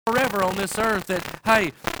forever on this earth, that,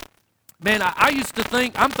 hey, man, I used to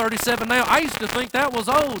think, I'm 37 now, I used to think that was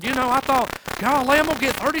old. You know, I thought, golly, I'm going to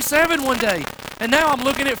get 37 one day. And now I'm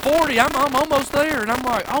looking at 40. I'm almost there. And I'm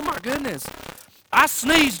like, oh, my goodness. I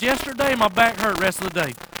sneezed yesterday and my back hurt the rest of the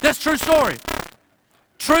day. That's true story.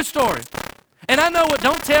 True story. And I know what,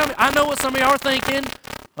 don't tell me, I know what some of y'all are thinking.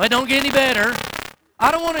 Well, it don't get any better.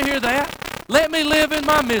 I don't want to hear that. Let me live in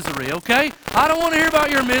my misery, okay? I don't want to hear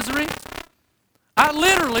about your misery. I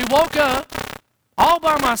literally woke up all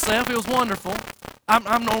by myself. It was wonderful.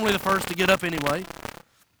 I'm normally the first to get up anyway.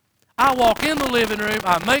 I walk in the living room.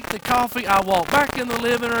 I make the coffee. I walk back in the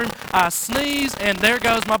living room. I sneeze, and there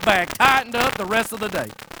goes my back, tightened up the rest of the day.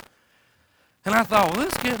 And I thought, well,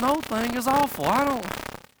 this getting old thing is awful.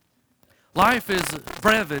 Life is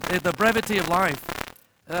the brevity of life.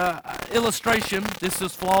 Illustration, this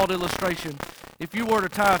is flawed illustration. If you were to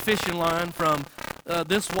tie a fishing line from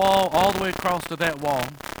this wall all the way across to that wall,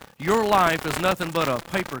 your life is nothing but a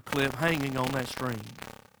paper clip hanging on that string.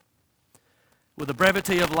 With the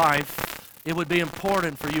brevity of life, it would be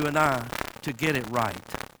important for you and I to get it right.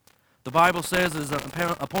 The Bible says it is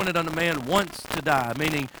appointed unto man once to die,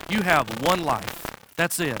 meaning you have one life.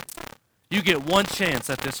 That's it. You get one chance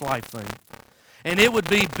at this life thing. And it would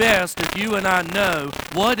be best if you and I know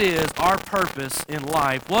what is our purpose in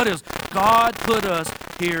life. What has God put us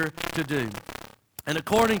here to do? And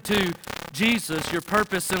according to Jesus, your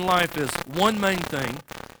purpose in life is one main thing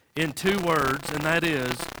in two words, and that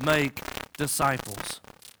is make disciples.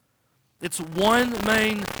 It's one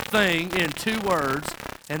main thing in two words,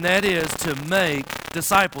 and that is to make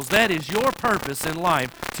disciples. That is your purpose in life,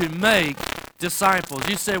 to make disciples.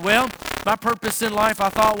 You say, well, my purpose in life I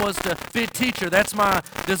thought was to be a teacher. That's my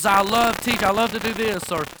desire. I love teaching. I love to do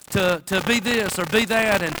this, or to be this or be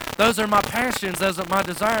that, and those are my passions. Those are my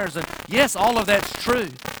desires. And yes, all of that's true.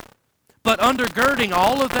 But undergirding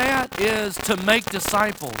all of that is to make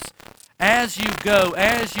disciples. As you go,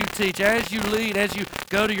 as you teach, as you lead, as you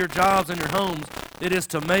go to your jobs and your homes, it is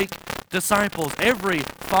to make disciples. Every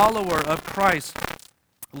follower of Christ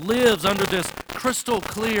lives under this crystal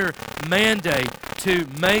clear mandate to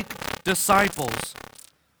make disciples.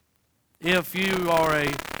 If you are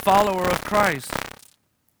a follower of Christ,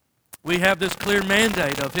 we have this clear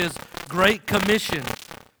mandate of His great commission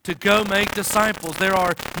to go make disciples. There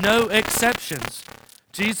are no exceptions.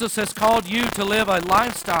 Jesus has called you to live a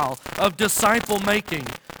lifestyle of disciple making.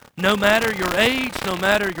 No matter your age, no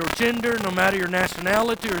matter your gender, no matter your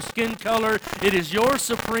nationality or skin color, it is your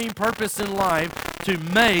supreme purpose in life to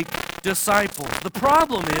make disciples. The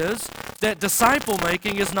problem is that disciple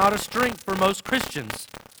making is not a strength for most Christians.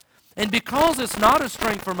 And because it's not a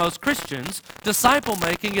strength for most Christians, disciple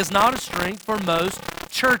making is not a strength for most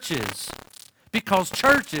churches. Because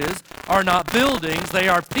churches are not buildings, they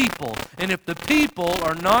are people. And if the people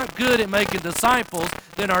are not good at making disciples,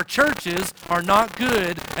 then our churches are not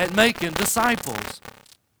good at making disciples,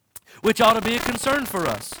 which ought to be a concern for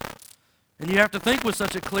us. And you have to think with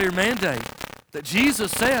such a clear mandate that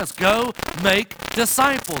Jesus says, go make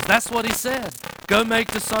disciples. That's what He said. Go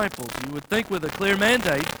make disciples. You would think with a clear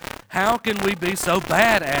mandate, how can we be so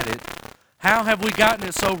bad at it? How have we gotten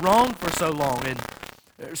it so wrong for so long? And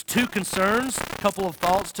there's two concerns, a couple of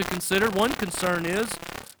thoughts to consider. One concern is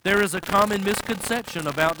there is a common misconception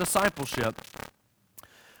about discipleship.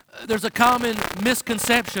 There's a common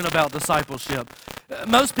misconception about discipleship.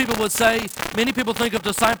 Most people would say, many people think of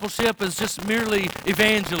discipleship as just merely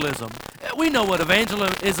evangelism. We know what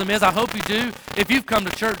evangelism is. I hope you do. If you've come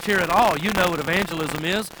to church here at all, you know what evangelism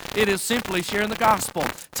is. It is simply sharing the gospel,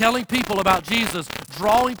 telling people about Jesus,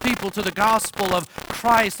 drawing people to the gospel of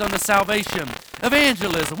Christ unto salvation.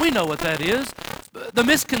 Evangelism, we know what that is. The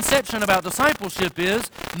misconception about discipleship is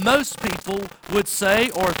most people would say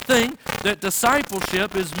or think that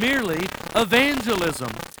discipleship is merely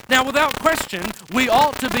evangelism. Now, without question, we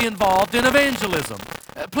ought to be involved in evangelism.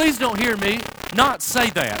 Please don't hear me not say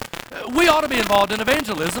that. We ought to be involved in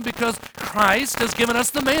evangelism because Christ has given us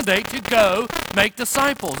the mandate to go make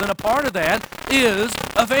disciples. And a part of that is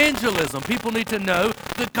evangelism. People need to know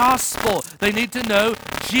the gospel. They need to know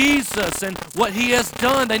Jesus and what He has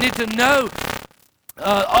done. They need to know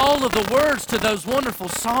all of the words to those wonderful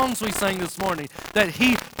songs we sang this morning, that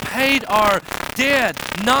He paid our debt,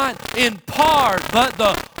 not in part, but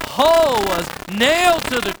the whole was nailed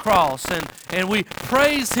to the cross, and we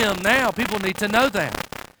praise Him now. People need to know that.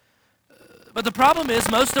 But the problem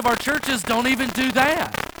is most of our churches don't even do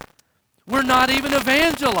that. We're not even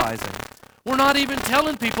evangelizing. We're not even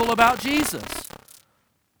telling people about Jesus.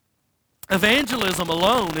 Evangelism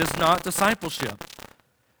alone is not discipleship.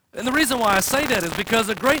 And the reason why I say that is because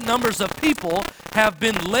a great numbers of people have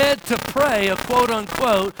been led to pray a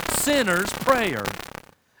quote-unquote sinner's prayer.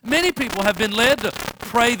 Many people have been led to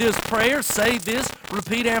pray this prayer, say this,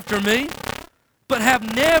 repeat after me, but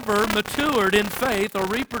have never matured in faith or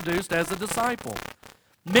reproduced as a disciple.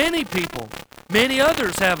 Many people, many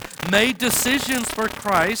others have made decisions for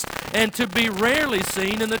Christ and to be rarely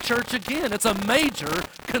seen in the church again. It's a major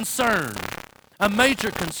concern, a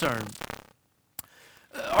major concern.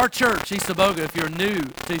 Our church, East Aboga, if you're new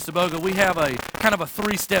to East Aboga, we have a kind of a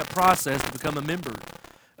three-step process to become a member.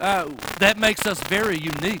 That makes us very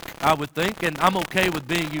unique, I would think, and I'm okay with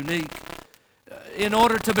being unique. In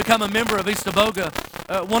order to become a member of East Aboga,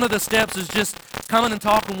 one of the steps is just coming and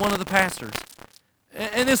talking to one of the pastors.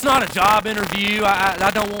 And it's not a job interview.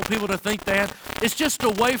 I don't want people to think that. It's just a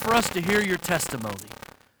way for us to hear your testimony.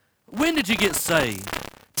 When did you get saved?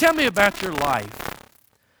 Tell me about your life.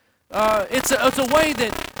 It's a way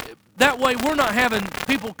that way we're not having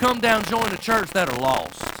people come down join the church that are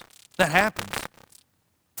lost. That happens.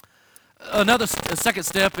 A second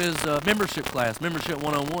step is membership class, Membership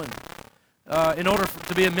 101. In order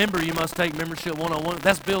to be a member, you must take Membership 101.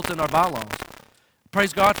 That's built in our bylaws.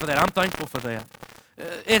 Praise God for that. I'm thankful for that.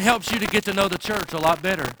 It helps you to get to know the church a lot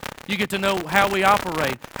better. You get to know how we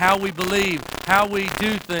operate, how we believe, how we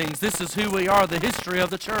do things. This is who we are, the history of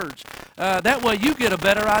the church. That way you get a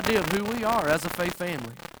better idea of who we are as a faith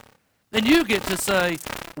family. And you get to say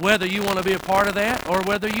whether you want to be a part of that or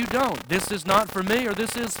whether you don't. This is not for me or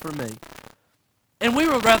this is for me. And we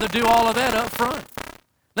would rather do all of that up front.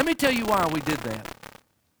 Let me tell you why we did that.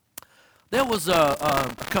 There was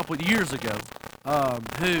a couple of years ago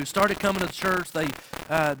who started coming to church. They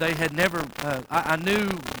had never, I knew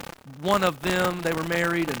one of them. They were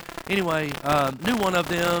married, and anyway, knew one of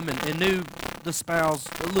them and knew the spouse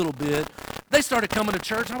a little bit. They started coming to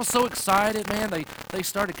church. I was so excited, man. They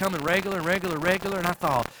started coming regular, and I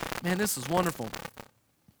thought, man, this is wonderful.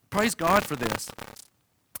 Praise God for this.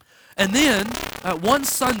 And then one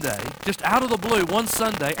Sunday, just out of the blue, one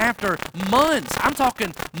Sunday, after months, I'm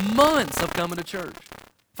talking months of coming to church,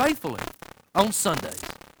 faithfully, on Sundays.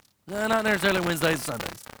 Not necessarily Wednesdays and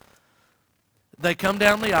Sundays. They come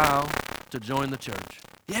down the aisle to join the church.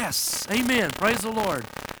 Yes, amen, praise the Lord.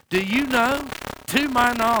 Do you know, to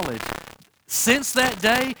my knowledge, since that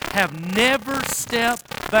day, have never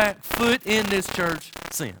stepped back foot in this church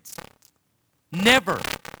since. Never.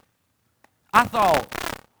 I thought,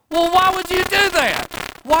 well, why would you do that?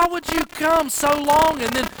 Why would you come so long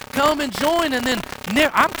and then come and join and then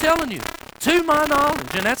I'm telling you, to my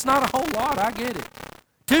knowledge, and that's not a whole lot, I get it.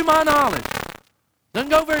 To my knowledge, doesn't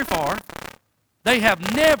go very far, they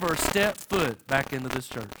have never stepped foot back into this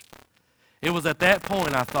church. It was at that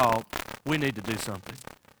point I thought, we need to do something.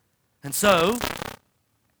 And so,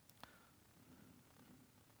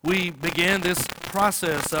 we began this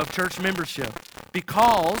process of church membership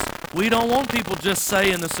because we don't want people just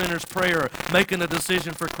saying the sinner's prayer, making a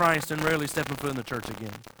decision for Christ and rarely stepping foot in the church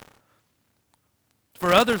again.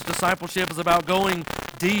 For others, discipleship is about going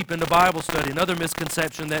deep into Bible study. Another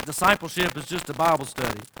misconception that discipleship is just a Bible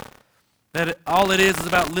study. That all it is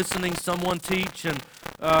about listening to someone teach and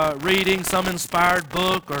reading some inspired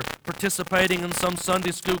book or participating in some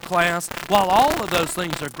Sunday school class. While all of those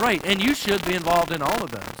things are great, and you should be involved in all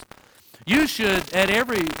of those. You should, at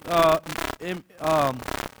every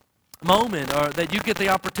moment that you get the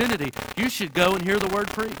opportunity, you should go and hear the word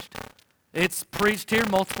preached. It's preached here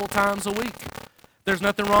multiple times a week. There's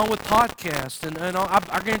nothing wrong with podcasts, and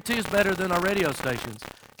I guarantee it's better than our radio stations.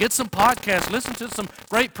 Get some podcasts. Listen to some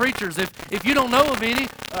great preachers. If you don't know of any,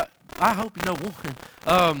 I hope you know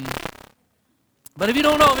one. But if you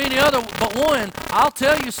don't know of any other but one, I'll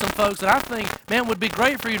tell you some folks that I think, man, would be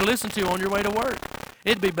great for you to listen to on your way to work.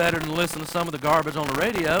 It'd be better than to listen to some of the garbage on the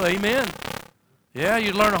radio. Amen. Yeah,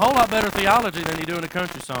 you'd learn a whole lot better theology than you do in a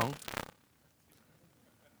country song.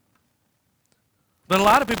 But a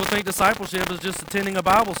lot of people think discipleship is just attending a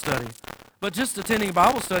Bible study. But just attending a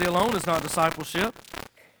Bible study alone is not discipleship.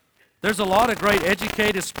 There's a lot of great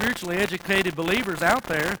educated, spiritually educated believers out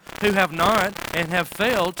there who have not and have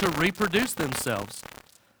failed to reproduce themselves.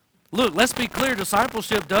 Look, let's be clear,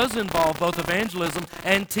 discipleship does involve both evangelism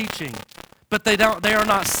and teaching, but they are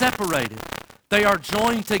not separated. They are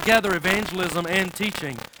joined together, evangelism and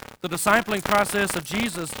teaching. The discipling process of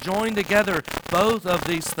Jesus joined together both of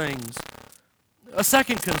these things. A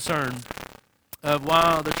second concern of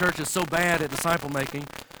why the church is so bad at disciple making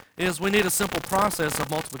is we need a simple process of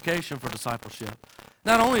multiplication for discipleship.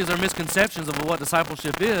 Not only is there misconceptions of what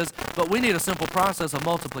discipleship is, but we need a simple process of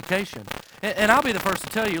multiplication. And I'll be the first to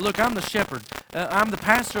tell you, look, I'm the shepherd. I'm the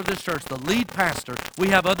pastor of this church, the lead pastor. We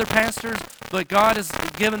have other pastors, but God has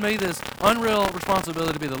given me this unreal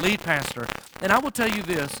responsibility to be the lead pastor. And I will tell you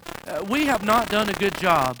this, we have not done a good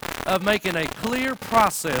job of making a clear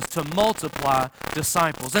process to multiply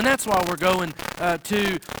disciples. And that's why we're going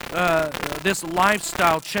to this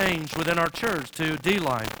lifestyle change within our church, to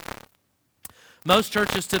D-Life. Most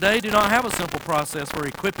churches today do not have a simple process for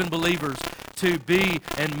equipping believers to be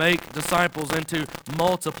and make disciples and to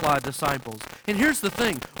multiply disciples. And here's the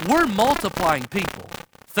thing, we're multiplying people,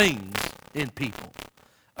 things in people.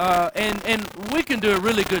 And we can do a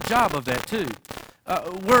really good job of that too.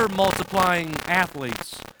 We're multiplying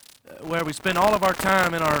athletes, where we spend all of our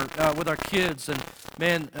time in our with our kids, and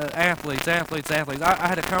man, athletes. I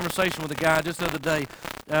had a conversation with a guy just the other day.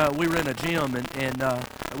 We were in a gym, and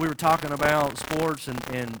we were talking about sports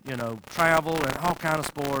and you know, travel and all kind of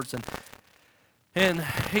sports, and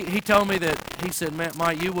he told me that, he said, "Man,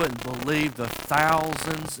 Mike, you wouldn't believe the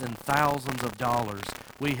thousands and thousands of dollars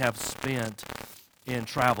we have spent in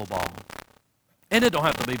travel ball." And it don't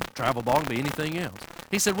have to be travel ball, it can be anything else.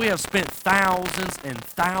 He said, "We have spent thousands and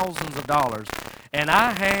thousands of dollars." And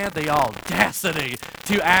I had the audacity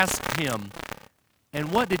to ask him,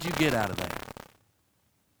 "And what did you get out of that?"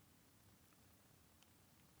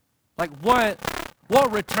 Like, what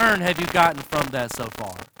return have you gotten from that so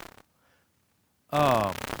far?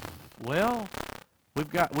 Well,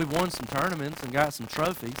 we've won some tournaments and got some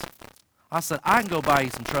trophies. I said, "I can go buy you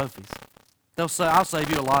some trophies. They'll say, I'll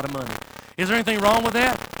save you a lot of money." Is there anything wrong with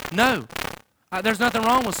that? No. There's nothing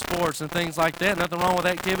wrong with sports and things like that, nothing wrong with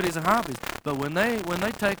activities and hobbies. But when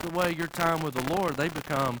they take away your time with the Lord, they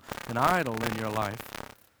become an idol in your life.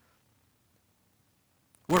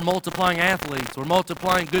 We're multiplying athletes. We're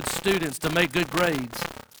multiplying good students to make good grades.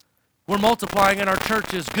 We're multiplying in our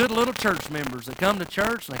churches good little church members that come to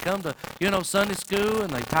church, and they come to, you know, Sunday school,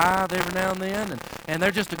 and they tithe every now and then, and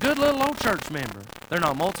they're just a good little old church member. They're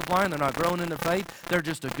not multiplying, they're not growing in their faith, they're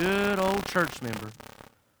just a good old church member.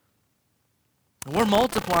 We're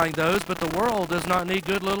multiplying those, but the world does not need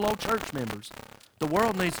good little old church members. The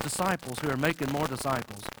world needs disciples who are making more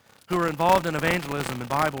disciples, who are involved in evangelism and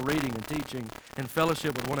Bible reading and teaching and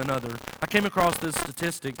fellowship with one another. I came across this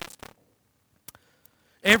statistic.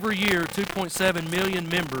 Every year, 2.7 million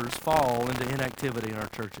members fall into inactivity in our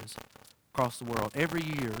churches across the world. Every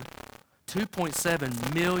year,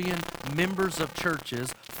 2.7 million members of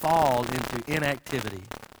churches fall into inactivity.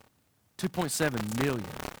 2.7 million.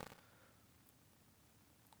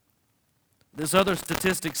 This other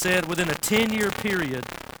statistic said within this 10-year period,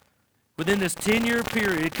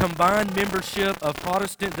 combined membership of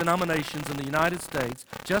Protestant denominations in the United States,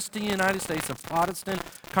 just in the United States, of Protestant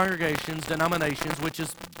congregations, denominations, which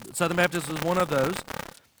is, Southern Baptist is one of those,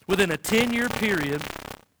 within a 10-year period,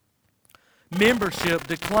 membership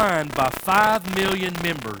declined by 5 million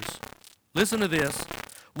members. Listen to this.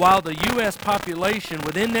 While the U.S. population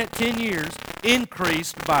within that 10 years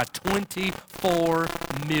increased by 24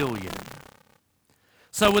 million.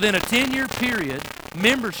 So within a 10-year period,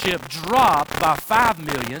 membership dropped by 5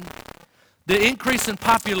 million. The increase in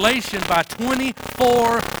population by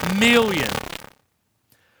 24 million.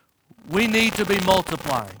 We need to be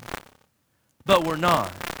multiplying, but we're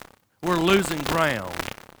not. We're losing ground.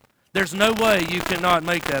 There's no way you cannot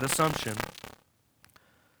make that assumption.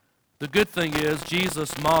 The good thing is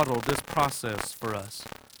Jesus modeled this process for us.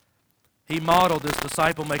 He modeled this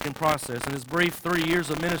disciple-making process. In his brief 3 years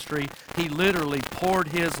of ministry, he literally poured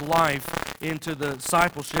his life into the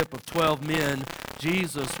discipleship of 12 men.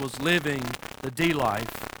 Jesus was living the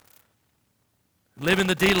D-Life. Living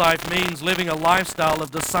the D-Life means living a lifestyle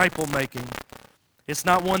of disciple-making. It's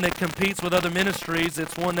not one that competes with other ministries.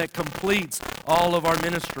 It's one that completes all of our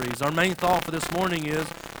ministries. Our main thought for this morning is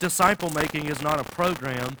disciple-making is not a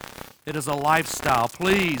program. It is a lifestyle.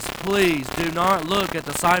 Please, please do not look at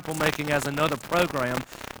disciple-making as another program,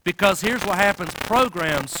 because here's what happens.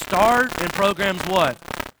 Programs start and programs what?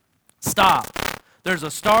 Stop. There's a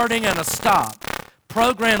starting and a stop.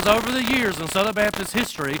 Programs over the years in Southern Baptist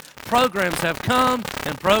history, programs have come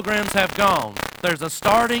and programs have gone. There's a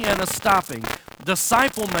starting and a stopping.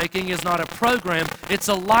 Disciple-making is not a program, it's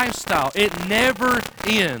a lifestyle. It never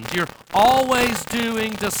ends. You're always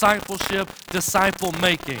doing discipleship,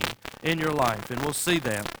 disciple-making in your life, and we'll see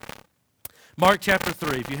that. Mark chapter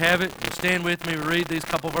 3, if you have it, you'll stand with me. We read these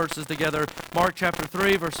couple verses together. Mark chapter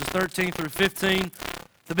 3, verses 13 through 15,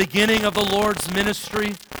 the beginning of the Lord's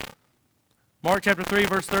ministry. Mark chapter 3,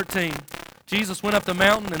 verse 13. Jesus went up the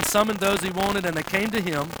mountain and summoned those he wanted, and they came to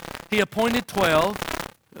him. He appointed 12,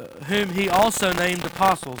 whom he also named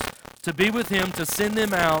apostles, to be with him, to send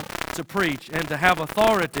them out to preach, and to have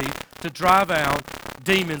authority to drive out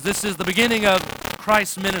demons. This is the beginning of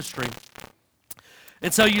Christ's ministry.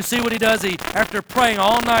 And so you see what he does. After praying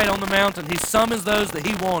all night on the mountain, he summons those that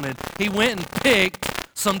he wanted. He went and picked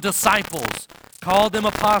some disciples, called them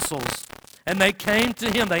apostles, and they came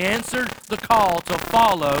to him. They answered the call to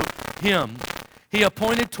follow him. He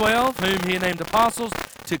appointed 12, whom he named apostles,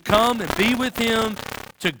 to come and be with him,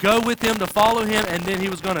 to go with him, to follow him, and then he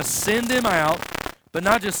was going to send them out, but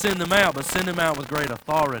not just send them out, but send them out with great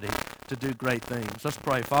authority to do great things. Let's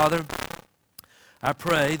pray. Father, I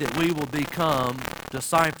pray that we will become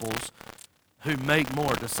disciples who make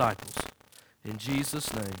more disciples. In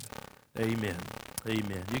Jesus' name, amen.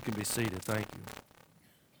 Amen. You can be seated. Thank you.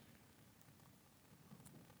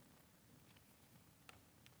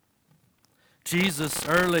 Jesus,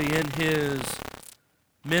 early in his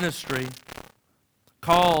ministry,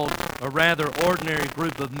 called a rather ordinary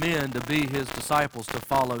group of men to be his disciples, to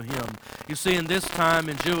follow him. You see, in this time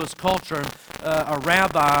in Jewish culture, a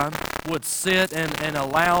rabbi would sit and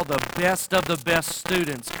allow the best of the best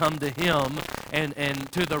students come to him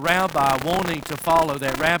and to the rabbi wanting to follow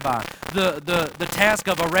that rabbi. The task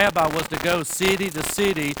of a rabbi was to go city to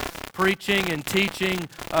city preaching and teaching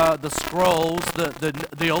the scrolls,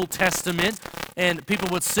 the Old Testament, and people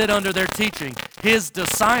would sit under their teaching. His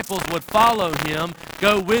disciples would follow him,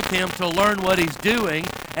 go with him to learn what he's doing,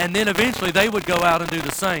 and then eventually they would go out and do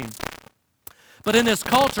the same. But in this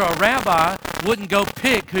culture, a rabbi wouldn't go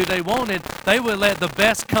pick who they wanted. They would let the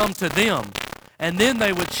best come to them, and then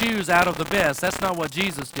they would choose out of the best. That's not what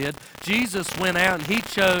Jesus did. Jesus went out and he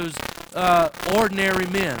chose ordinary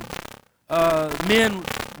men, men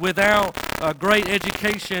without a great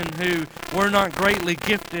education who were not greatly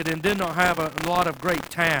gifted and did not have a lot of great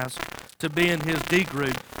tasks to be in his D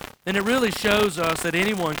group. And it really shows us that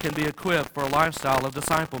anyone can be equipped for a lifestyle of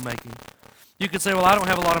disciple making. You could say, well, I don't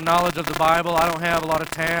have a lot of knowledge of the Bible. I don't have a lot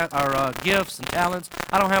of gifts and talents.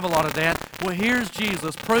 I don't have a lot of that. Well, here's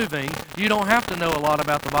Jesus proving you don't have to know a lot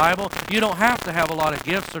about the Bible. You don't have to have a lot of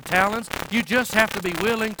gifts or talents. You just have to be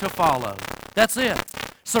willing to follow. That's it.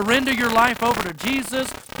 Surrender your life over to Jesus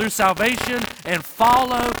through salvation and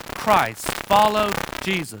follow Christ. Follow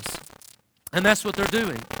Jesus. And that's what they're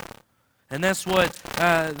doing. And that's what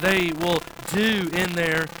they will do in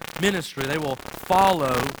their ministry. They will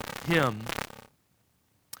follow him.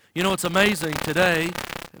 You know, it's amazing today.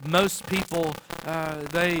 Most people,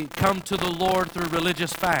 they come to the Lord through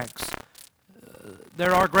religious facts.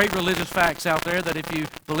 There are great religious facts out there that if you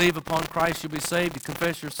believe upon Christ, you'll be saved. You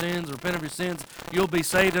confess your sins, repent of your sins, you'll be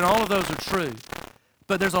saved. And all of those are true.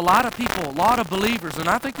 But there's a lot of people, a lot of believers, and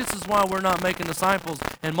I think this is why we're not making disciples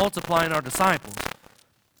and multiplying our disciples.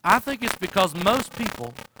 I think it's because most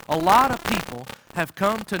people, a lot of people, have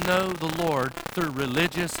come to know the Lord through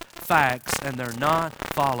religious facts, and they're not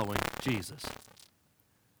following Jesus.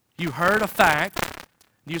 You heard a fact,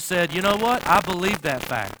 you said, you know what, I believe that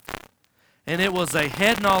fact. And it was a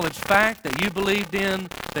head knowledge fact that you believed in,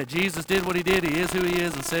 that Jesus did what he did, he is who he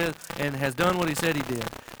is, and said and has done what he said he did.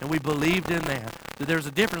 And we believed in that. That there's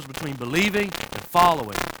a difference between believing and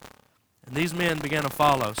following. And these men began to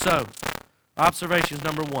follow. So, observations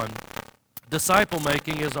number 1. Disciple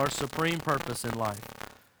making is our supreme purpose in life.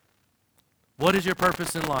 What is your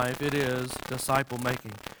purpose in life? It is disciple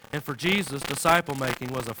making. And for Jesus, disciple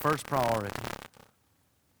making was a first priority.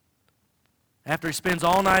 After he spends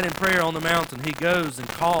all night in prayer on the mountain, he goes and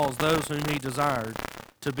calls those whom he desired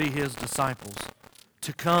to be his disciples,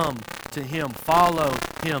 to come to him, follow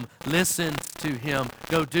him, listen to him,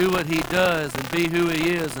 go do what he does and be who he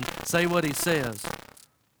is and say what he says.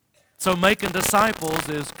 So making disciples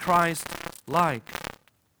is Christ-like.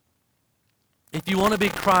 If you want to be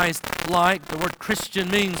Christ-like, the word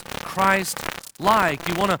Christian means Christ-like.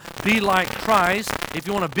 You want to be like Christ. If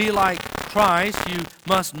you want to be like Christ, you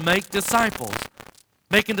must make disciples.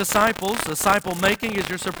 Making disciples, disciple making is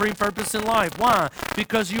your supreme purpose in life. Why?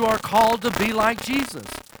 Because you are called to be like Jesus.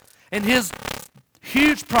 And his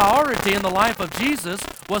huge priority in the life of Jesus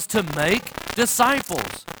was to make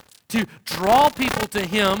disciples, to draw people to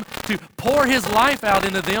him, to pour his life out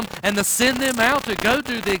into them, and to send them out to go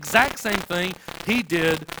do the exact same thing he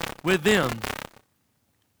did with them.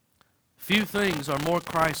 Few things are more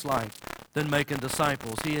Christ-like than making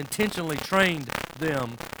disciples. He intentionally trained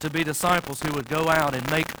them to be disciples who would go out and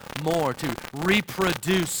make more, to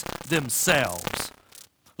reproduce themselves.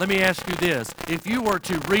 Let me ask you this. If you were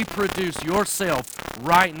to reproduce yourself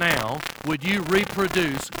right now, would you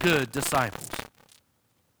reproduce good disciples?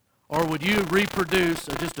 Or would you reproduce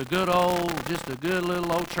just a good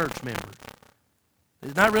little old church member?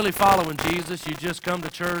 It's not really following Jesus. You just come to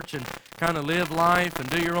church and kind of live life and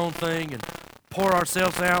do your own thing and pour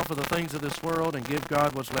ourselves out for the things of this world and give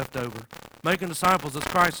God what's left over. Making disciples is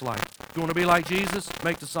Christ-like. If you want to be like Jesus,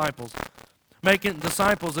 make disciples. Making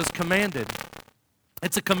disciples is commanded.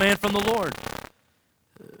 It's a command from the Lord.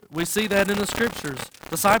 We see that in the Scriptures.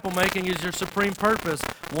 Disciple making is your supreme purpose.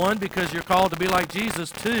 One, because you're called to be like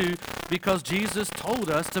Jesus. Two, because Jesus told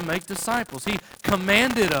us to make disciples. He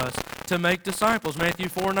commanded us to make disciples. Matthew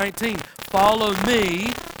 4:19, follow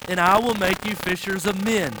me and I will make you fishers of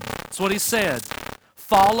men. That's what he said.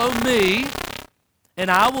 Follow me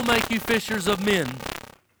and I will make you fishers of men.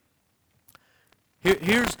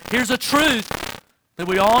 Here's a truth that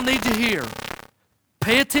we all need to hear.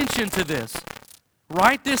 Pay attention to this.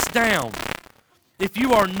 Write this down. If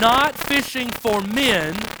you are not fishing for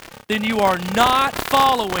men, then you are not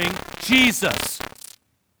following Jesus.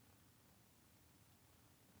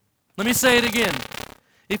 Let me say it again.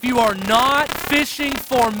 If you are not fishing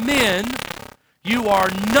for men, you are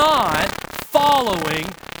not following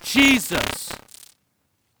Jesus.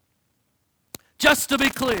 Just to be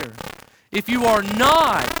clear, if you are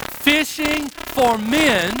not fishing for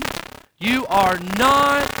men, you are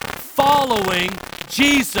not following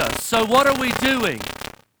Jesus. So what are we doing?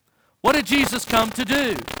 What did Jesus come to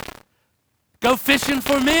do? Go fishing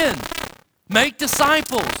for men. Make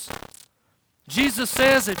disciples. Jesus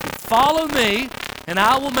says, if you follow me, and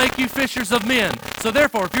I will make you fishers of men. So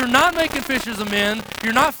therefore, if you're not making fishers of men, if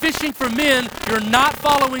you're not fishing for men, you're not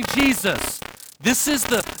following Jesus. This is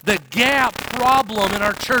the gap problem in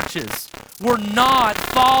our churches. We're not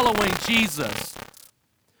following Jesus.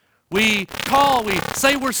 We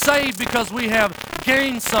say we're saved because we have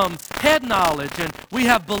gained some head knowledge and we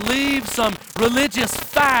have believed some religious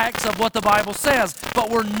facts of what the Bible says, but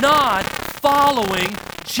we're not following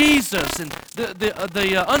Jesus. And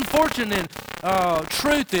the unfortunate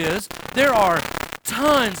truth is there are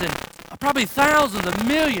tons and probably thousands of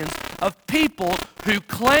millions of people who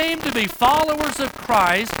claim to be followers of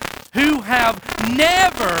Christ who have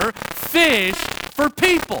never fished for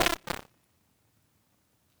people.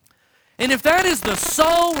 And if that is the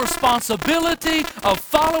sole responsibility of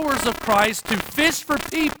followers of Christ to fish for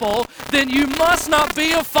people, then you must not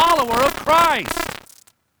be a follower of Christ.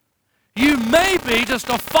 You may be just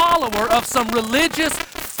a follower of some religious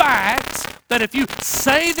facts that if you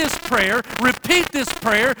say this prayer, repeat this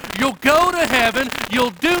prayer, you'll go to heaven, you'll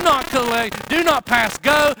do not pass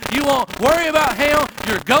go, you won't worry about hell,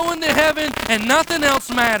 you're going to heaven, and nothing else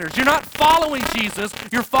matters. You're not following Jesus,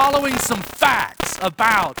 you're following some facts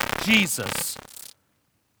about Jesus.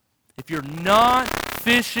 If you're not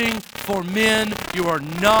fishing for men, you are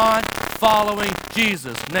not following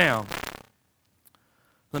Jesus. Now,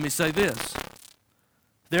 let me say this.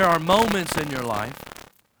 There are moments in your life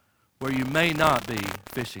where you may not be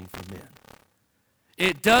fishing for men.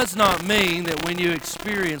 It does not mean that when you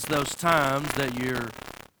experience those times that you're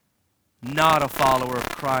not a follower of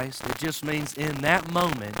Christ. It just means in that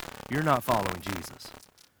moment, you're not following Jesus.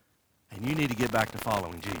 And you need to get back to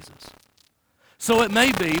following Jesus. So it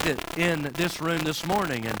may be that in this room this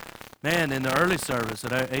morning, and man, in the early service,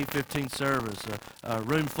 at 8:15 service, a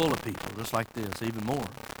room full of people, just like this, even more.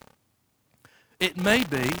 It may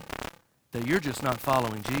be that you're just not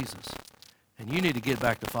following Jesus, and you need to get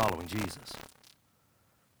back to following Jesus.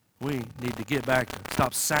 We need to get back to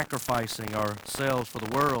stop sacrificing ourselves for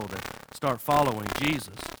the world and start following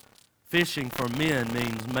Jesus. Fishing for men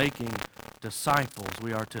means making disciples.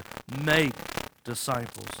 We are to make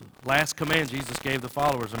disciples. Last command Jesus gave the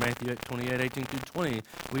followers in Matthew 28:18-20.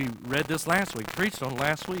 We read this last week, preached on it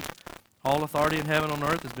last week. All authority in heaven and on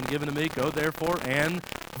earth has been given to me. Go therefore and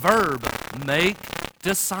verb, make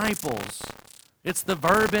disciples. It's the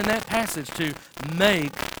verb in that passage to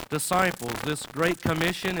make disciples. This great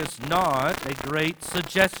commission is not a great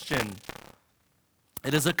suggestion.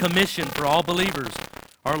 It is a commission for all believers.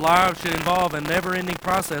 Our lives should involve a never-ending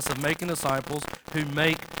process of making disciples who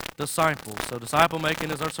make disciples. So disciple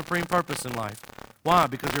making is our supreme purpose in life. Why?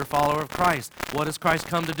 Because you're a follower of Christ. What does Christ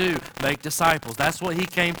come to do? Make disciples. That's what he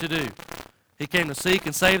came to do. He came to seek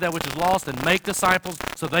and save that which is lost and make disciples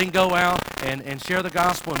so they can go out and share the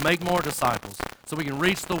gospel and make more disciples so we can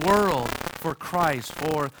reach the world for Christ,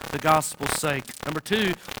 for the gospel's sake. Number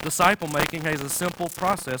two, disciple making has a simple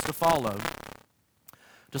process to follow.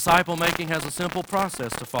 Disciple making has a simple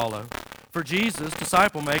process to follow. For Jesus,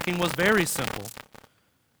 disciple making was very simple.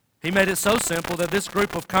 He made it so simple that this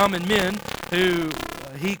group of common men who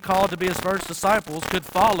he called to be his first disciples could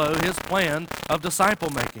follow his plan of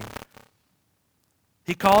disciple making.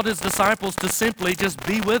 He called his disciples to simply just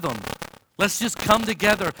be with him. Let's just come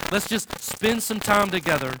together. Let's just spend some time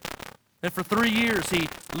together. And for 3 years, he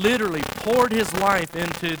literally poured his life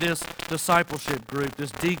into this discipleship group,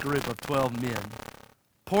 this D group of 12 men.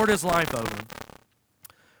 Poured his life over them.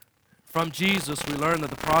 From Jesus, we learn that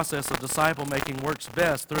the process of disciple making works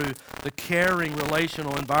best through the caring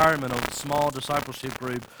relational environment of a small discipleship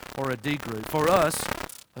group or a D group. For us,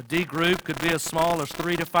 a D group could be as small as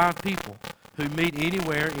 3 to 5 people who meet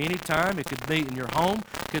anywhere, anytime. It could meet in your home,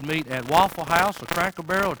 could meet at Waffle House or Cracker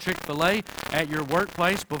Barrel or Chick-fil-A, at your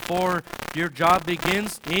workplace before your job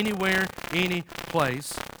begins, anywhere, any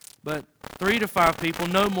place. But 3 to 5 people,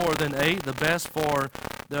 no more than 8, the best for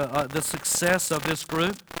the success of this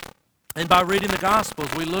group. And by reading the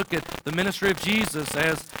Gospels, we look at the ministry of Jesus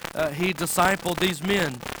as he discipled these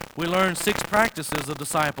men. We learn 6 practices of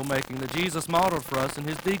disciple making that Jesus modeled for us in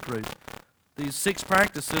his D group. These 6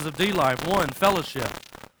 practices of D life. 1, fellowship.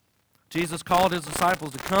 Jesus called his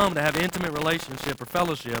disciples to come to have intimate relationship or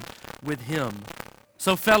fellowship with him.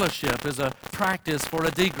 So fellowship is a practice for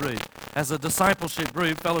a D group. As a discipleship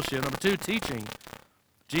group, fellowship. Number 2, teaching.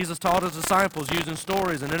 Jesus taught his disciples using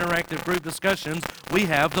stories and interactive group discussions. We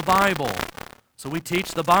have the Bible. So we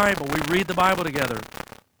teach the Bible. We read the Bible together.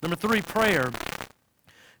 Number 3, prayer.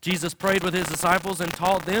 Jesus prayed with his disciples and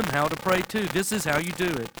taught them how to pray too. This is how you do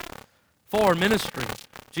it. 4, ministry.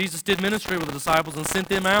 Jesus did ministry with the disciples and sent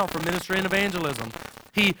them out for ministry and evangelism.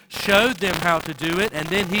 He showed them how to do it, and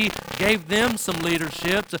then he gave them some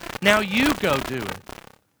leadership. Now you go do it.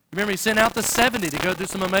 Remember, he sent out the 70 to go do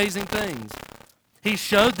some amazing things. He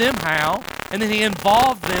showed them how, and then he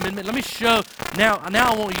involved them in, let me show, now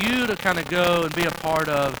I want you to kind of go and be a part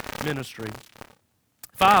of ministry.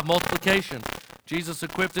 5, multiplication. Jesus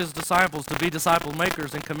equipped his disciples to be disciple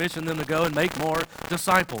makers and commissioned them to go and make more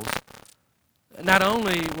disciples. Not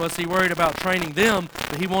only was he worried about training them,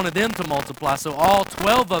 but he wanted them to multiply. So all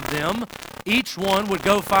 12 of them, each one would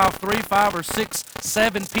go 3, 5, or 6,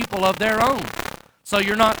 7 people of their own. So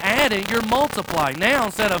you're not adding, you're multiplying. Now,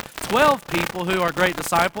 instead of 12 people who are great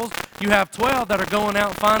disciples, you have 12 that are going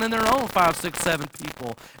out and finding their own 5, 6, 7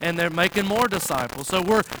 people, and they're making more disciples. So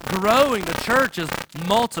we're growing. The church is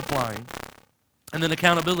multiplying. And then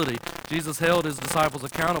accountability. Jesus held his disciples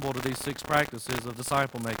accountable to these 6 practices of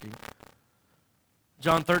disciple making.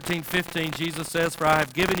 John 13:15, Jesus says, "For I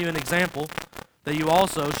have given you an example that you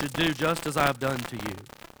also should do just as I have done to you."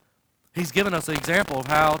 He's given us an example of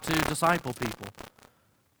how to disciple people.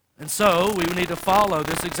 And so we need to follow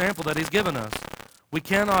this example that he's given us. We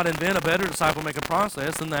cannot invent a better disciple-making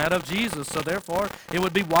process than that of Jesus. So therefore, it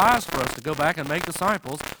would be wise for us to go back and make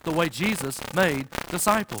disciples the way Jesus made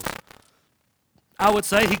disciples. I would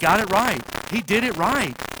say he got it right. He did it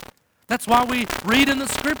right. That's why we read in the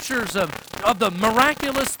scriptures of the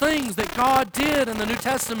miraculous things that God did in the New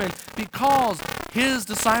Testament, because his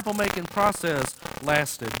disciple-making process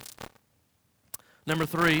lasted. Number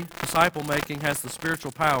 3, disciple-making has the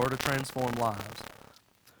spiritual power to transform lives.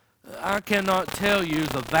 I cannot tell you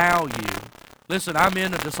the value. Listen, I'm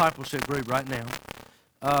in a discipleship group right now.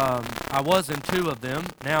 I was in 2 of them.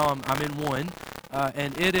 Now I'm in 1.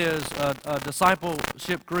 And it is a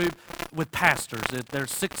discipleship group with pastors.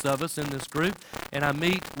 There's 6 of us in this group, and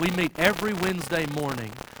we meet every Wednesday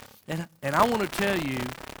morning. And I want to tell you,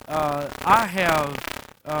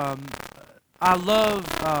 I love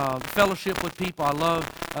fellowship with people. I love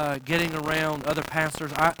getting around other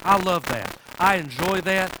pastors. I love that. I enjoy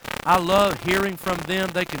that. I love hearing from them.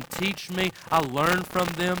 They can teach me. I learn from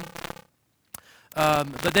them.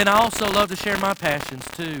 But then I also love to share my passions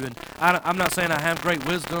too. And I'm not saying I have great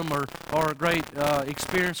wisdom or great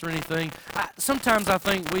experience or anything. Sometimes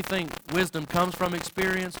we think wisdom comes from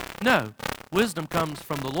experience. No, wisdom comes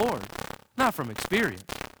from the Lord, not from experience.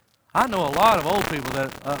 I know a lot of old people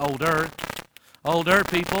older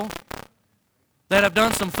people that have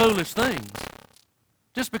done some foolish things.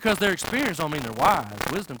 Just because they're experienced don't mean they're wise.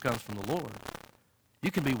 Wisdom comes from the Lord.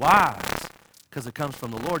 You can be wise because it comes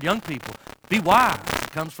from the Lord. Young people, be wise. It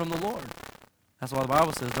comes from the Lord. That's why the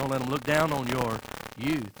Bible says don't let them look down on your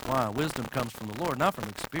youth. Why? Wisdom comes from the Lord, not from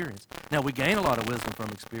experience. Now, we gain a lot of wisdom from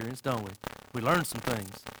experience, don't we? We learn some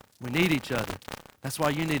things. We need each other. That's why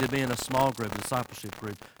you need to be in a small group, a discipleship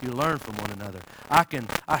group. You learn from one another.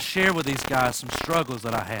 I share with these guys some struggles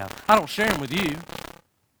that I have. I don't share them with you.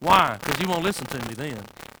 Why? Because you won't listen to me then.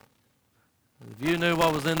 If you knew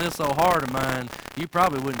what was in this old heart of mine, you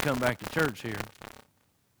probably wouldn't come back to church here.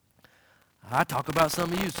 I talk about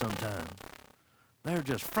some of you sometimes. They're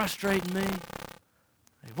just frustrating me.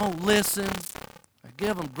 They won't listen. I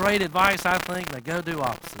give them great advice, I think, and they go do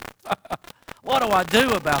opposite. What do I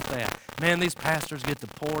do about that? Man, these pastors get to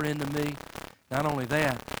pour into me. Not only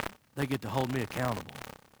that, they get to hold me accountable.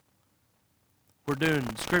 We're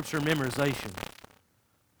doing scripture memorization.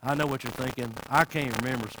 I know what you're thinking. I can't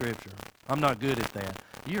remember scripture. I'm not good at that.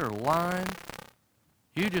 You're lying.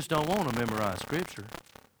 You just don't want to memorize scripture.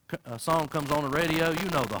 song comes on the radio, you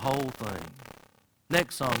know the whole thing.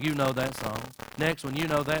 Next song, you know that song. Next one, you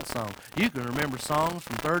know that song. You can remember songs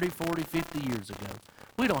from 30, 40, 50 years ago.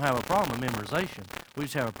 We don't have a problem with memorization. We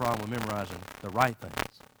just have a problem with memorizing the right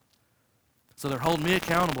things. So they're holding me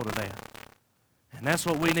accountable to that. And that's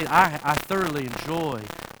what we need. I thoroughly enjoy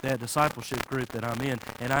that discipleship group that I'm in,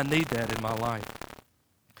 and I need that in my life.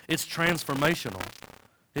 It's transformational.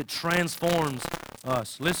 It transforms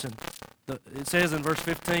us. Listen, it says in verse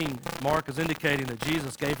 15, Mark is indicating that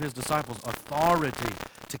Jesus gave his disciples authority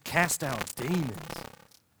to cast out demons.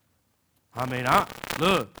 I mean,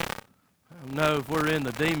 look, I don't know if we're in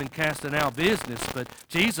the demon casting out business, but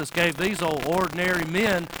Jesus gave these old ordinary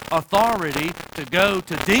men authority to go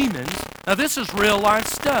to demons. Now, this is real life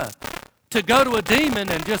stuff. To go to a demon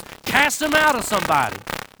and just cast them out of somebody.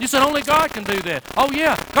 You said only God can do that. Oh,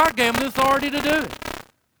 yeah, God gave them the authority to do it.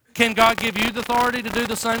 Can God give you the authority to do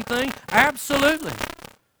the same thing? Absolutely.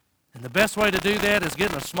 And the best way to do that is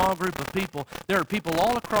getting a small group of people. There are people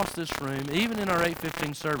all across this room, even in our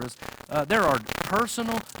 8:15 service. There are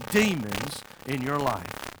personal demons in your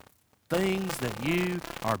life. Things that you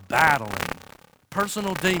are battling.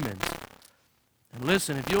 Personal demons. And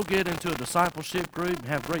listen, if you'll get into a discipleship group and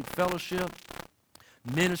have great fellowship,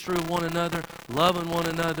 ministry with one another, loving one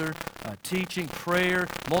another, teaching, prayer,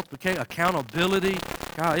 multiplication, accountability,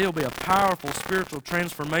 God, it'll be a powerful spiritual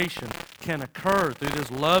transformation can occur through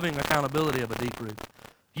this loving accountability of a D group.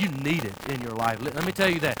 You need it in your life. Let me tell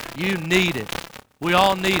you that. You need it. We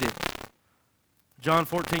all need it. John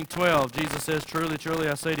 14:12, Jesus says, "Truly, truly,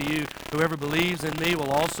 I say to you, whoever believes in me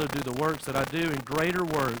will also do the works that I do, and greater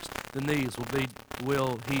works than these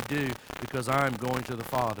will he do, because I am going to the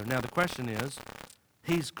Father." Now, the question is,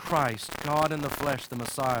 he's Christ, God in the flesh, the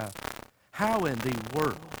Messiah. How in the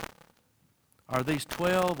world are these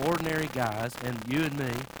 12 ordinary guys, and you and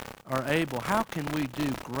me, are able, how can we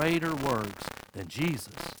do greater works than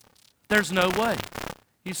Jesus? There's no way.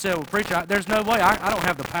 You say, well, preacher, there's no way. I don't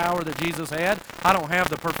have the power that Jesus had. I don't have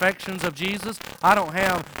the perfections of Jesus. I don't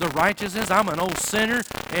have the righteousness. I'm an old sinner,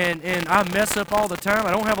 and I mess up all the time.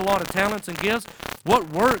 I don't have a lot of talents and gifts. What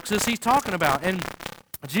works is he talking about? And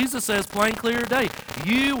Jesus says plain, clear day,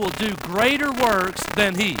 you will do greater works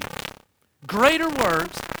than he. Greater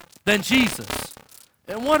works than Jesus.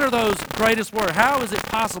 And what are those greatest works? How is it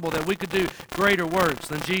possible that we could do greater works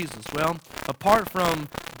than Jesus? Well, apart from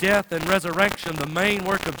death and resurrection, the main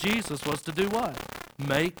work of Jesus was to do what?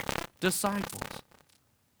 Make disciples.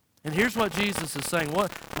 And here's what Jesus is saying.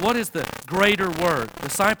 What is the greater work?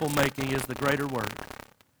 Disciple making is the greater work.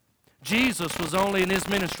 Jesus was only in his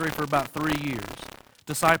ministry for about 3 years.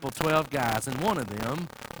 Discipled 12 guys, and one of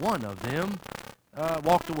them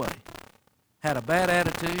walked away. Had a bad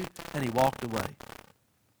attitude, and he walked away.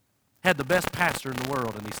 Had the best pastor in the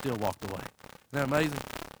world, and he still walked away. Isn't that amazing?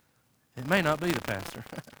 It may not be the pastor.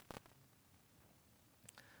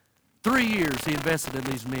 3 years he invested in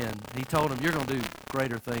these men. He told them, you're going to do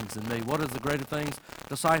greater things than me. What is the greater things?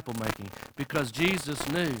 Disciple making. Because Jesus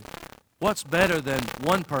knew what's better than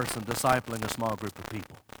one person discipling a small group of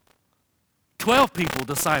people? 12 people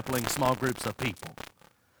discipling small groups of people.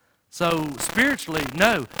 So spiritually,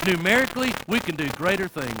 no. Numerically, we can do greater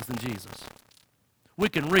things than Jesus. We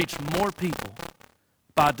can reach more people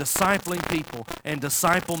by discipling people and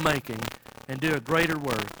disciple making and do a greater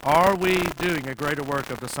work. Are we doing a greater work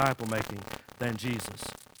of disciple making than Jesus?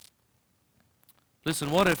 Listen,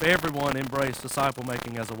 what if everyone embraced disciple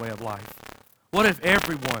making as a way of life? What if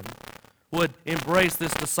everyone would embrace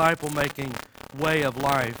this disciple making way of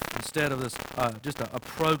life instead of this just a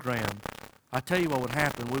program? I tell you what would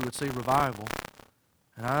happen. We would see revival.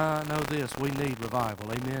 And I know this, we need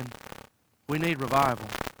revival. Amen. We need revival.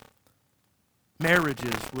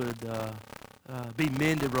 Marriages would be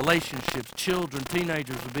mended. Relationships, children,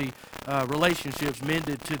 teenagers would be relationships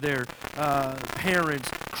mended to their parents.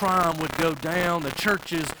 Crime would go down. The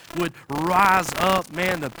churches would rise up.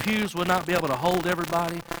 Man, the pews would not be able to hold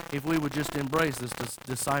everybody if we would just embrace this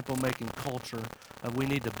disciple-making culture of we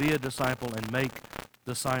need to be a disciple and make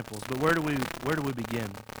disciples. But where do we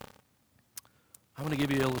begin? I'm going to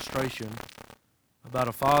give you an illustration about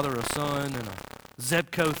a father, a son, and a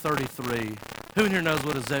Zebco 33. Who in here knows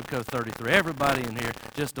what a Zebco 33? Everybody in here,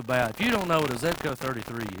 just about. If you don't know what a Zebco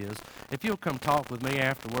 33 is, if you'll come talk with me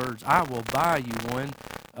afterwards, I will buy you one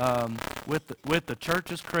with the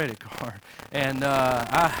church's credit card. And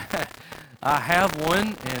I have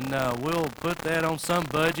one, and we'll put that on some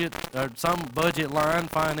budget line.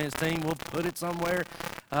 Finance team will put it somewhere.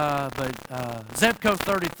 But Zebco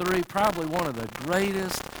 33, probably one of the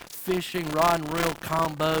greatest fishing rod and reel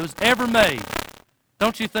combos ever made.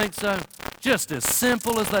 Don't you think so? Just as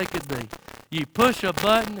simple as they could be. You push a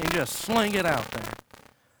button and just sling it out there.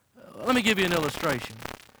 Let me give you an illustration.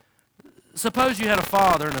 Suppose you had a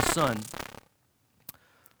father and a son.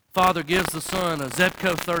 Father gives the son a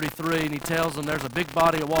Zebco 33 and he tells him there's a big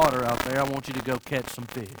body of water out there. I want you to go catch some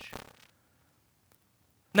fish.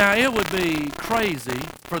 Now, it would be crazy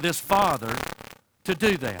for this father to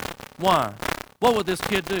do that. Why? What would this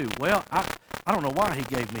kid do? Well, I don't know why he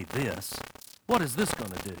gave me this. What is this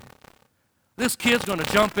going to do? This kid's going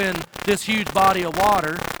to jump in this huge body of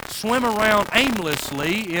water, swim around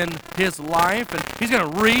aimlessly in his life, and he's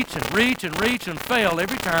going to reach and reach and reach and fail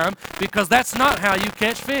every time because that's not how you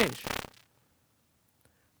catch fish.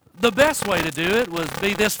 The best way to do it was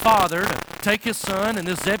be this father to take his son and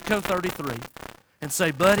this Zebco 33 and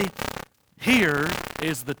say, buddy, here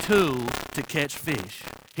is the tool to catch fish.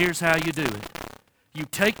 Here's how you do it. You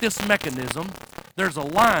take this mechanism. There's a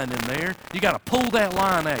line in there. You got to pull that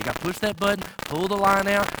line out. You got to push that button, pull the line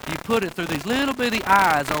out. You put it through these little bitty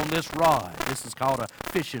eyes on this rod. This is called a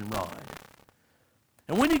fishing rod.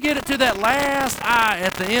 And when you get it to that last eye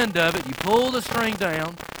at the end of it, you pull the string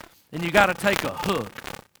down, and you got to take a hook.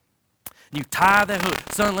 You tie that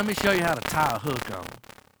hook. Son, let me show you how to tie a hook on.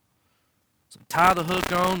 So tie the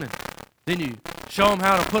hook on, and then you show them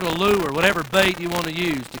how to put a lure, whatever bait you want to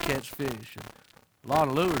use to catch fish. And a lot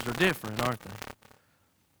of lures are different, aren't they?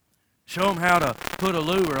 Show them how to put a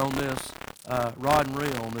lure on this rod and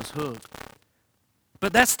reel, on this hook.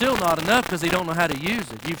 But that's still not enough because he don't know how to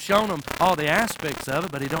use it. You've shown him all the aspects of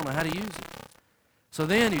it, but he don't know how to use it. So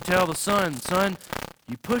then you tell the son,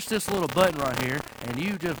 you push this little button right here, and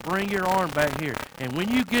you just bring your arm back here. And when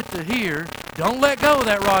you get to here, don't let go of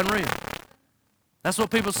that rod and reel. That's what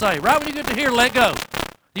people say. Right when you get to here, let go.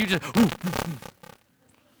 You just,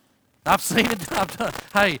 I've seen it. I've done.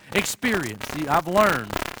 Hey, experience. I've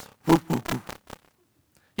learned.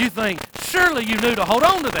 You think, surely you knew to hold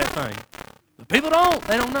on to that thing. But people don't.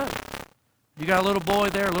 They don't know. You got a little boy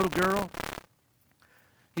there, a little girl.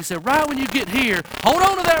 He said, right when you get here, hold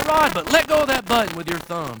on to that rod, but let go of that button with your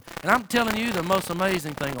thumb. And I'm telling you, the most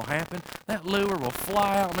amazing thing will happen. That lure will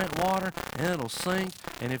fly out in that water, and it'll sink.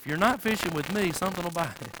 And if you're not fishing with me, something will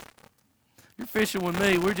bite it. You're fishing with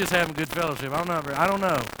me. We're just having good fellowship. I don't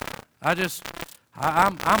know. I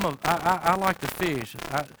like to fish.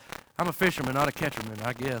 I'm a fisherman, not a catcherman,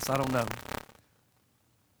 I guess. I don't know.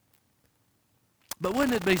 But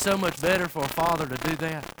wouldn't it be so much better for a father to do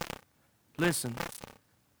that? Listen,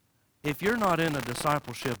 if you're not in a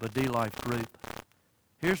discipleship, a D-Life group,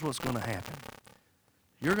 here's what's going to happen.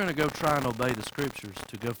 You're going to go try and obey the Scriptures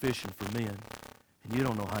to go fishing for men, and you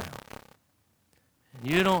don't know how.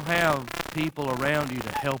 And you don't have people around you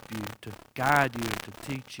to help you, to guide you, to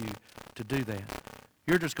teach you to do that.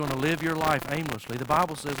 You're just going to live your life aimlessly. The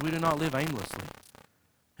Bible says we do not live aimlessly.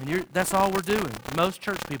 And that's all we're doing. Most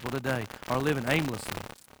church people today are living aimlessly.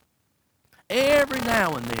 Every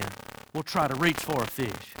now and then, we'll try to reach for a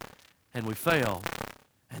fish, and we fail.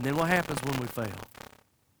 And then what happens when we fail?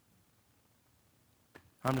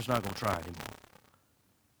 I'm just not going to try anymore.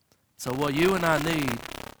 So what you and I need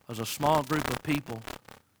is a small group of people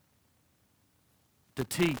to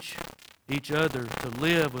teach each other, to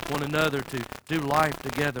live with one another, to do life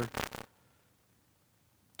together,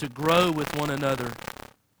 to grow with one another.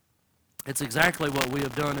 It's exactly what we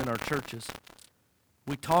have done in our churches.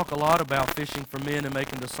 We talk a lot about fishing for men and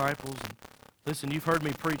making disciples. And listen, you've heard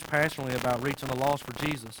me preach passionately about reaching the lost for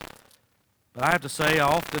Jesus. But I have to say, I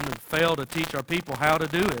often fail to teach our people how to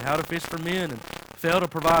do it, how to fish for men, and fail to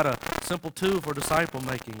provide a simple tool for disciple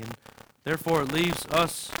making. And therefore, it leaves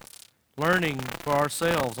us learning for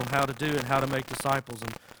ourselves on how to do it, how to make disciples.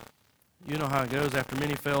 And you know how it goes. After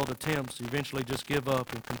many failed attempts, you eventually just give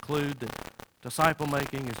up and conclude that disciple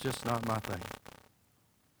making is just not my thing.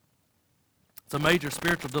 It's a major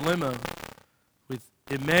spiritual dilemma with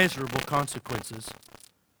immeasurable consequences.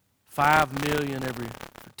 5 million every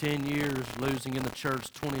 10 years losing in the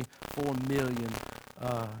church, 24 million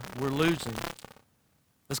we're losing.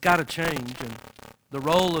 It's got to change. And the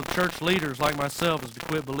role of church leaders like myself is to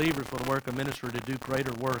equip believers for the work of ministry, to do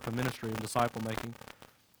greater work of ministry and disciple making.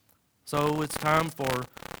 So it's time for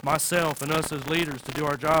myself and us as leaders to do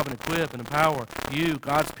our job and equip and empower you,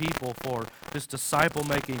 God's people, for this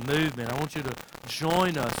disciple-making movement. I want you to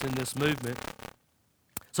join us in this movement.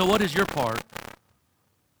 So what is your part?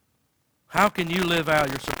 How can you live out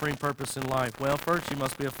your supreme purpose in life? Well, first you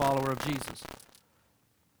must be a follower of Jesus.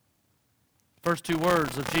 First two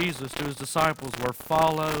words of Jesus to his disciples were,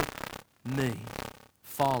 follow me.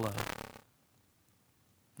 Follow.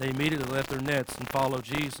 They immediately left their nets and followed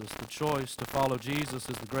Jesus. The choice to follow Jesus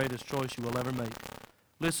is the greatest choice you will ever make.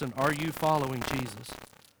 Listen, are you following Jesus?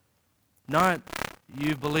 Not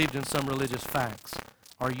you've believed in some religious facts.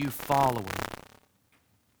 Are you following?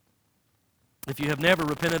 If you have never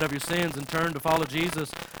repented of your sins and turned to follow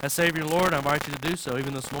Jesus as Savior and Lord, I invite you to do so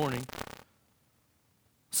even this morning.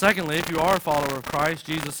 Secondly, if you are a follower of Christ,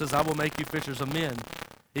 Jesus says, I will make you fishers of men.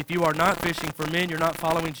 If you are not fishing for men, you're not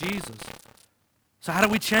following Jesus. So how do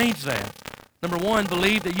we change that? Number one,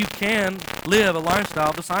 believe that you can live a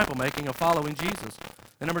lifestyle of disciple-making, of following Jesus.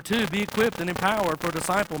 And number two, be equipped and empowered for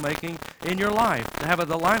disciple-making in your life, to have a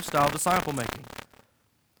lifestyle of disciple-making.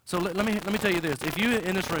 So let me tell you this. If you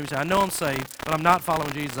in this room say, I know I'm saved, but I'm not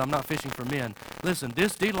following Jesus, I'm not fishing for men, listen,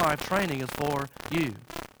 this D-Life training is for you.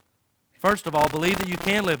 First of all, believe that you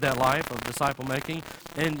can live that life of disciple-making,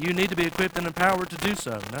 and you need to be equipped and empowered to do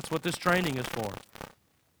so. And that's what this training is for.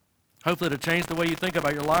 Hopefully to change the way you think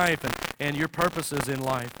about your life and your purposes in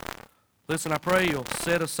life. Listen, I pray you'll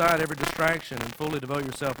set aside every distraction and fully devote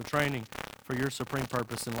yourself to training for your supreme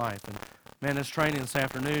purpose in life. And man, this training this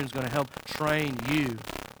afternoon is going to help train you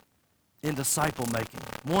in disciple-making.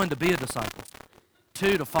 One, to be a disciple.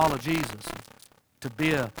 Two, to follow Jesus. To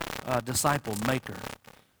be a disciple-maker.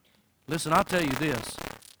 Listen, I'll tell you this.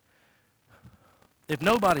 If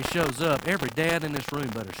nobody shows up, every dad in this room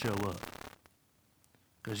better show up.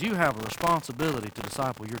 Because you have a responsibility to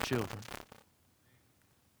disciple your children.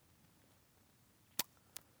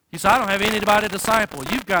 You say, I don't have anybody to disciple.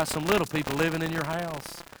 You've got some little people living in your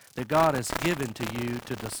house that God has given to you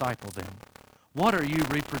to disciple them. What are you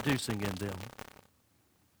reproducing in them?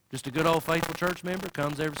 Just a good old faithful church member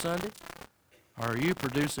comes every Sunday? Or are you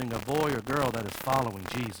producing a boy or girl that is following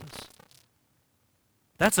Jesus?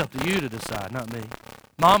 That's up to you to decide, not me.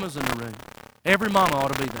 Mama's in the room. Every mama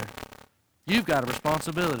ought to be there. You've got a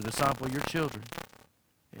responsibility to disciple your children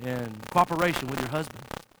in cooperation with your husband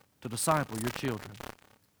to disciple your children.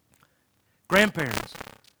 Grandparents,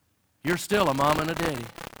 you're still a mom and a daddy.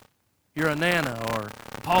 You're a nana or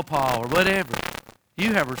a pawpaw or whatever.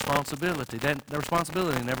 You have a responsibility. The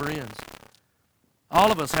responsibility never ends.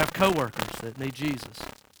 All of us have coworkers that need Jesus.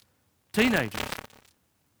 Teenagers,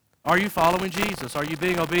 are you following Jesus? Are you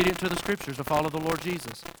being obedient to the Scriptures to follow the Lord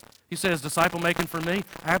Jesus? He says, disciple-making for me?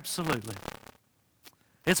 Absolutely.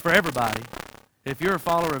 It's for everybody. If you're a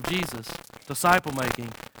follower of Jesus, disciple-making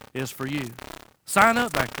is for you. Sign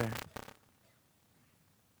up back there.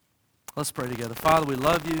 Let's pray together. Father, we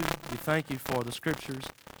love you. We thank you for the Scriptures.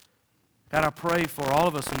 God, I pray for all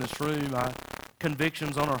of us in this room,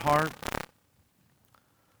 convictions on our heart.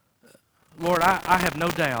 Lord, I have no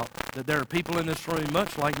doubt that there are people in this room,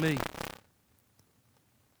 much like me,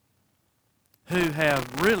 who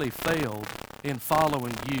have really failed in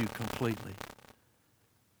following you completely.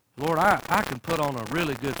 Lord, I can put on a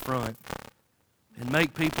really good front and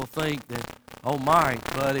make people think that, oh, Mike,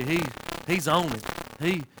 buddy, he's on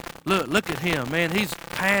it. Look at him, man. He's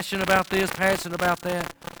passionate about this, passionate about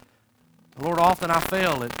that. Lord, often I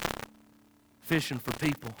fail at fishing for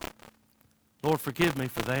people. Lord, forgive me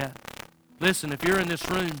for that. Listen, if you're in this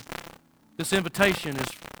room, this invitation is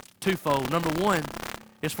twofold. Number one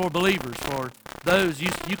is for believers, for those you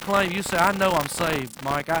claim, you say, I know I'm saved,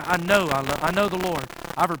 Mike. I know the Lord.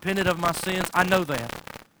 I've repented of my sins. I know that.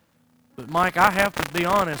 But Mike, I have to be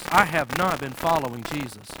honest, I have not been following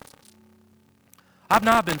Jesus. I've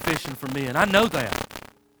not been fishing for men. I know that.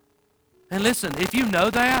 And listen, if you know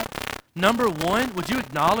that, number one, would you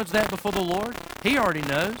acknowledge that before the Lord? He already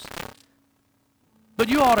knows. But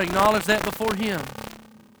you ought to acknowledge that before Him.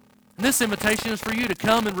 And this invitation is for you to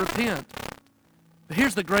come and repent. But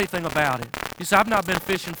here's the great thing about it. You say, I've not been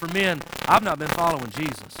fishing for men. I've not been following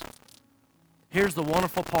Jesus. Here's the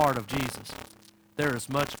wonderful part of Jesus. There is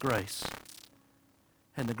much grace.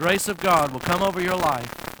 And the grace of God will come over your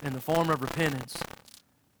life in the form of repentance.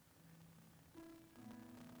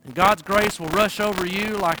 And God's grace will rush over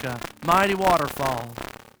you like a mighty waterfall.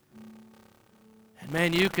 And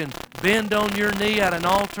man, you can bend on your knee at an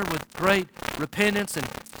altar with great repentance and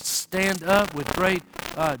stand up with great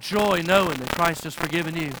joy knowing that Christ has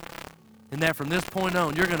forgiven you. And that from this point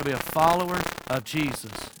on, you're going to be a follower of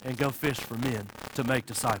Jesus and go fish for men to make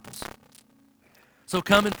disciples. So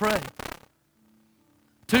come and pray.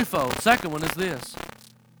 Twofold. Second one is this.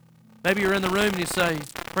 Maybe you're in the room and you say,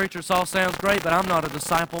 preacher, this all sounds great, but I'm not a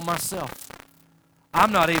disciple myself.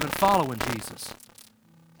 I'm not even following Jesus.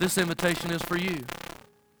 This invitation is for you.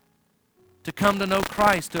 To come to know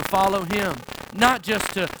Christ, to follow Him. Not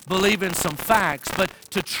just to believe in some facts, but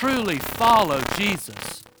to truly follow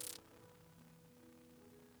Jesus.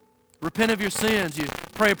 Repent of your sins. You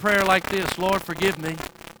pray a prayer like this. Lord, forgive me.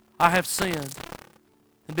 I have sinned.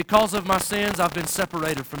 And because of my sins, I've been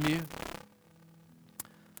separated from you.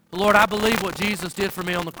 Lord, I believe what Jesus did for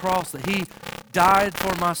me on the cross, that He died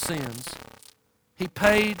for my sins. He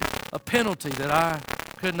paid a penalty that I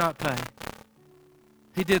could not pay.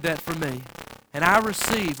 He did that for me. And I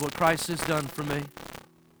receive what Christ has done for me.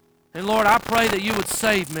 And Lord, I pray that you would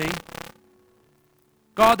save me.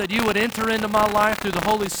 God, that you would enter into my life through the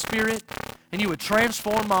Holy Spirit and you would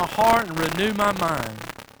transform my heart and renew my mind.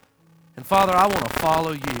 And Father, I want to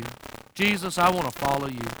follow you. Jesus, I want to follow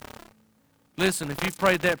you. Listen, if you've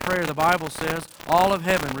prayed that prayer, the Bible says all of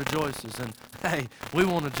heaven rejoices. And hey, we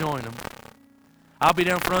want to join them. I'll be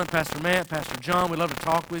down front, Pastor Matt, Pastor John. We'd love to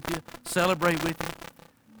talk with you, celebrate with you.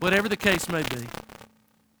 Whatever the case may be,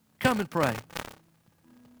 come and pray.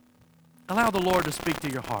 Allow the Lord to speak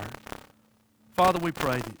to your heart. Father, we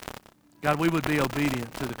pray that, God, we would be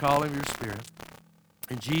obedient to the calling of your Spirit.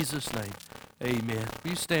 In Jesus' name, amen.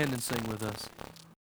 Will you stand and sing with us?